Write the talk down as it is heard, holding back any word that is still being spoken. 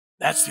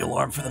That's the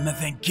alarm for the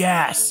methane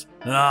gas.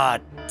 Ah,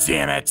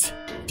 damn it.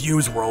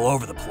 Fumes were all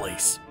over the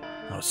place.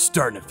 I was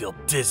starting to feel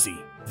dizzy.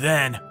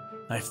 Then,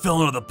 I fell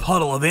into the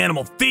puddle of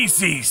animal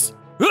feces.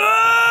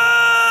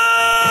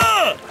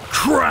 Ah!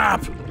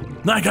 Crap!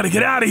 I gotta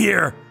get out of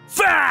here!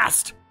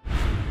 Fast!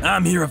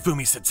 I'm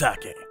Hirofumi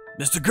Satake.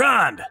 Mr.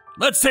 Grand,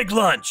 let's take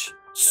lunch.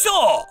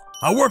 So,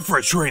 I work for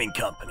a trading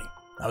company.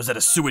 I was at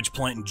a sewage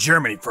plant in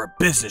Germany for a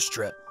business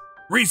trip.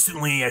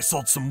 Recently, I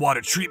sold some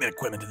water treatment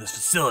equipment to this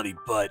facility,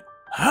 but...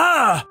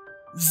 that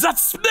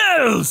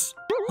smells!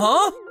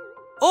 Huh?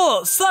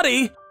 Oh,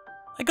 sorry.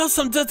 I got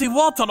some dirty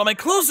water on my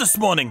clothes this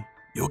morning.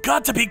 You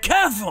got to be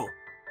careful.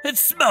 It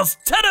smells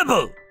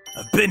terrible.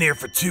 I've been here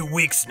for 2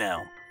 weeks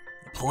now.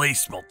 The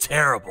place smelled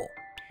terrible.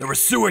 There were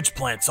sewage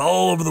plants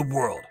all over the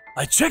world.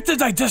 I checked the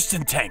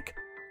digestion tank.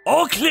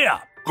 All clear.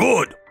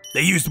 Good.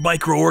 They used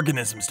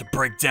microorganisms to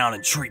break down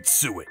and treat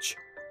sewage.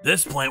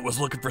 This plant was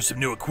looking for some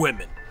new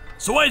equipment,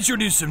 so I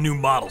introduced some new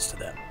models to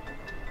them.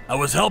 I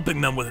was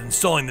helping them with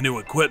installing the new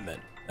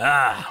equipment.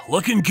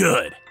 Looking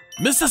good.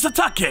 Mr.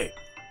 Satake,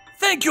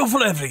 thank you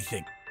for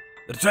everything.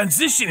 The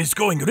transition is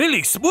going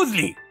really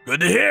smoothly. Good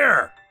to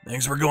hear.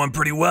 Things were going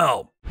pretty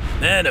well.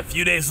 Then a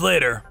few days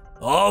later,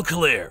 all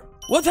clear.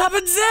 What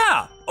happened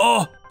there?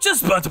 Oh,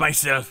 just burnt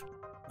myself.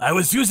 I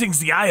was using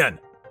the iron.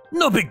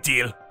 No big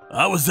deal.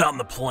 I was out in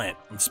the plant,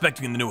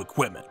 inspecting the new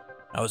equipment.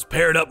 I was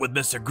paired up with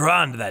Mr.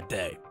 Grand that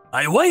day.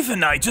 My wife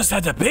and I just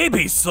had a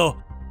baby,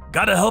 so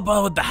gotta help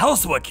out with the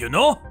housework, you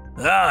know?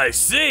 I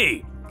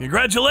see.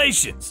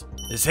 Congratulations.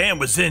 His hand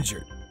was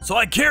injured, so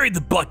I carried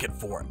the bucket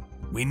for him.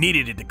 We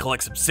needed it to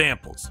collect some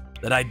samples.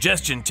 The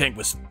digestion tank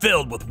was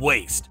filled with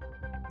waste.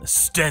 The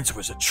stench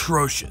was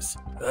atrocious.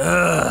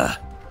 Ugh,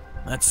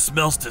 that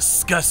smells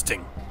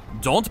disgusting.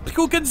 Don't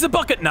puke in the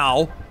bucket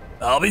now.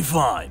 I'll be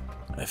fine.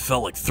 I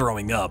felt like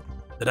throwing up.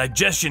 The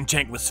digestion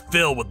tank was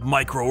filled with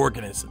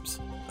microorganisms.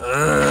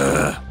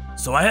 Ugh.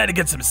 So I had to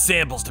get some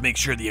samples to make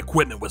sure the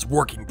equipment was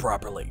working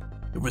properly.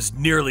 It was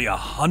nearly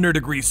 100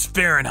 degrees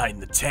Fahrenheit in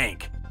the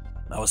tank.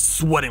 I was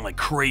sweating like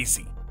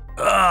crazy.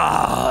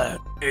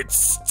 It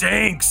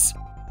stinks.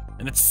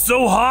 And it's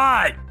so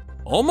hot.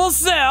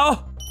 Almost there.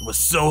 It was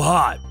so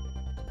hot.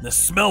 And the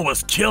smell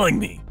was killing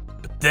me.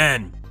 But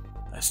then,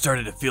 I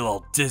started to feel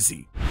all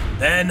dizzy.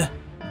 Then,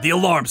 the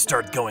alarm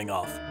started going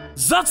off.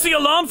 That's the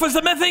alarm for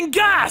the methane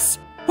gas!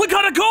 We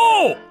gotta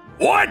go!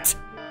 What?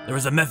 There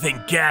was a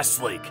methane gas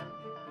leak.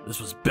 This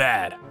was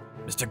bad.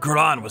 Mr.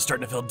 Grand was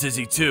starting to feel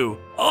dizzy too.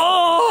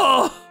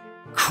 Oh!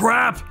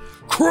 Crap!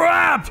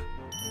 Crap!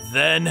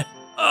 Then...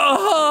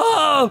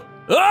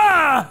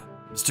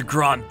 Mr.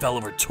 Grand fell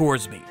over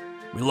towards me.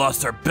 We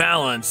lost our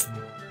balance.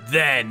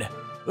 Then...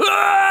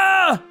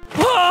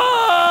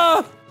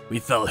 We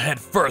fell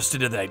headfirst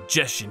into the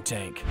digestion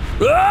tank.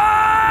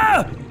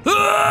 I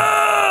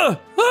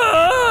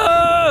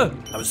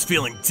was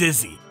feeling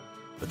dizzy,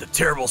 but the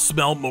terrible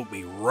smell woke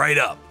me right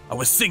up. I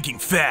was sinking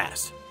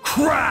fast.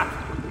 Crap!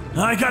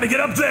 I gotta get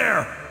up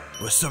there!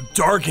 It was so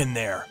dark in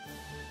there.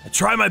 I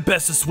tried my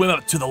best to swim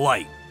up to the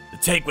light. The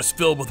tank was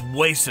filled with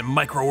waste and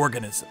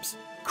microorganisms.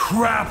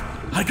 Crap!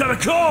 I gotta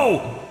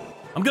go!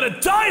 I'm gonna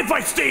die if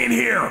I stay in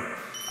here!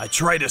 I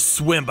tried to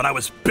swim, but I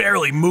was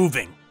barely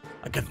moving.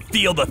 I could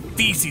feel the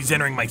feces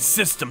entering my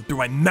system through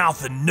my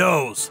mouth and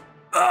nose.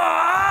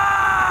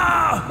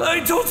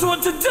 I don't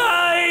want to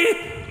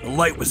die! The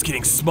light was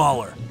getting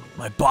smaller.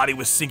 My body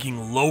was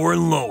sinking lower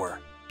and lower.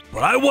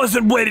 But I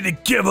wasn't ready to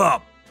give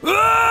up.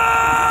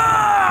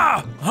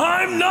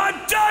 I'm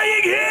not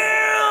dying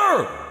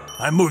here!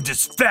 I moved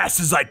as fast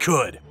as I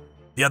could.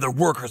 The other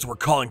workers were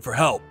calling for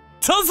help.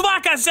 Those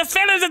workers just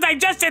fell in the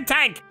digestion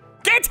tank!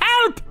 Get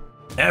help!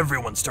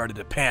 Everyone started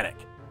to panic.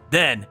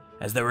 Then,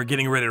 as they were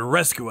getting ready to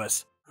rescue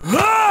us,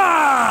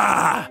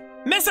 Mr.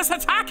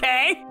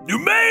 Satake! You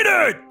made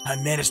it! I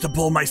managed to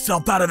pull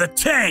myself out of the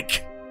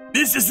tank!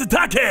 Mr.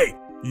 Satake!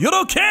 You're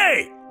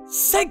okay!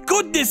 Thank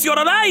goodness you're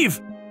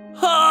alive!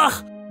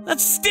 That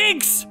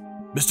stinks!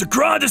 Mr.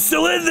 Grand is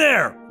still in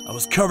there! I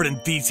was covered in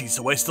feces,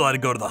 so I still had to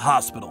go to the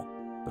hospital.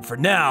 But for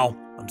now,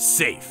 I'm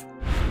safe.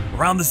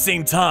 Around the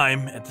same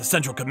time, at the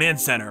Central Command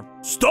Center,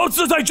 start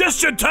the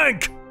digestion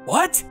tank!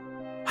 What?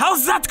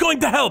 How's that going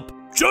to help?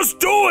 Just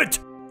do it!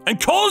 And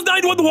call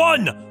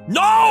 911!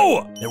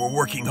 No! They were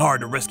working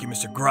hard to rescue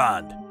Mr.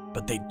 Grand,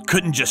 but they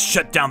couldn't just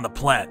shut down the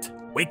plant.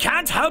 We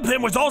can't help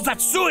him with all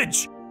that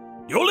sewage!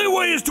 The only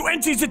way is to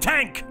empty the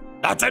tank!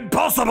 That's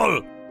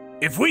impossible!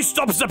 If we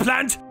stop the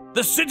plant,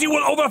 the city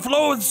will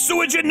overflow with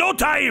sewage in no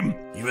time!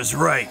 He was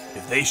right.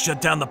 If they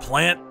shut down the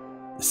plant,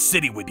 the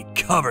city would be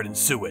covered in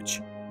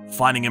sewage.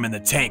 Finding him in the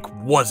tank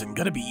wasn't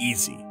gonna be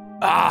easy.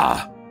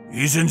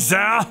 He's in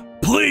there?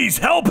 Please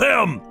help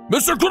him!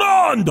 Mr.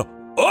 Grand!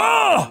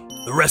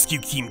 The rescue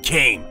team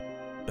came,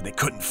 but they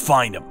couldn't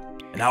find him.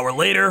 An hour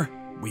later,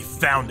 we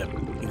found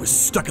him. He was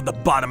stuck at the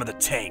bottom of the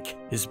tank.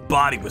 His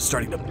body was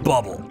starting to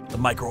bubble. The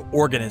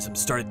microorganisms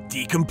started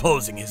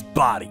decomposing his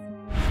body.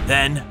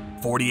 Then,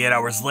 48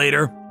 hours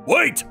later,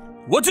 wait!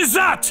 What is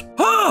that?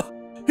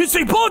 It's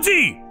a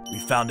body! We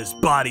found his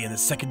body in the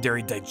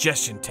secondary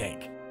digestion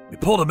tank. We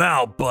pulled him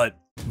out, but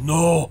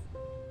no.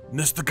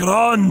 Mr.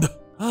 Grand!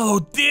 Oh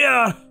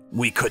dear!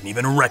 We couldn't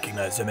even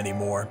recognize him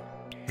anymore.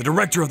 The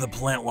director of the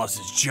plant lost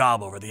his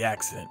job over the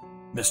accident.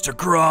 Mr.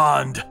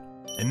 Grand!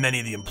 And many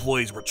of the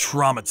employees were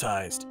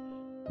traumatized.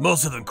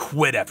 Most of them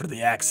quit after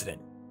the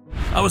accident.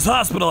 I was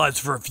hospitalized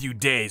for a few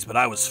days, but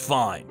I was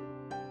fine.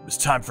 It was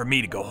time for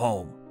me to go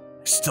home.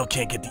 I still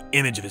can't get the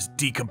image of his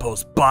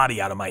decomposed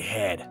body out of my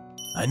head.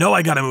 I know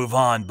I gotta move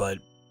on, but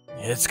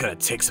it's gonna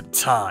take some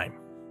time.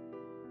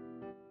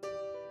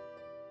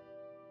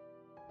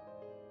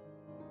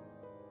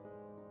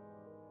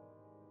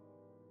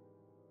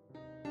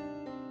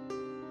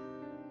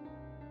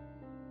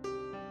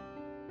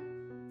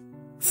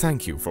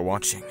 Thank you for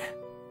watching.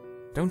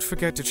 Don't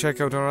forget to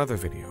check out our other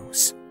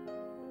videos.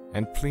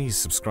 And please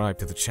subscribe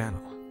to the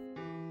channel.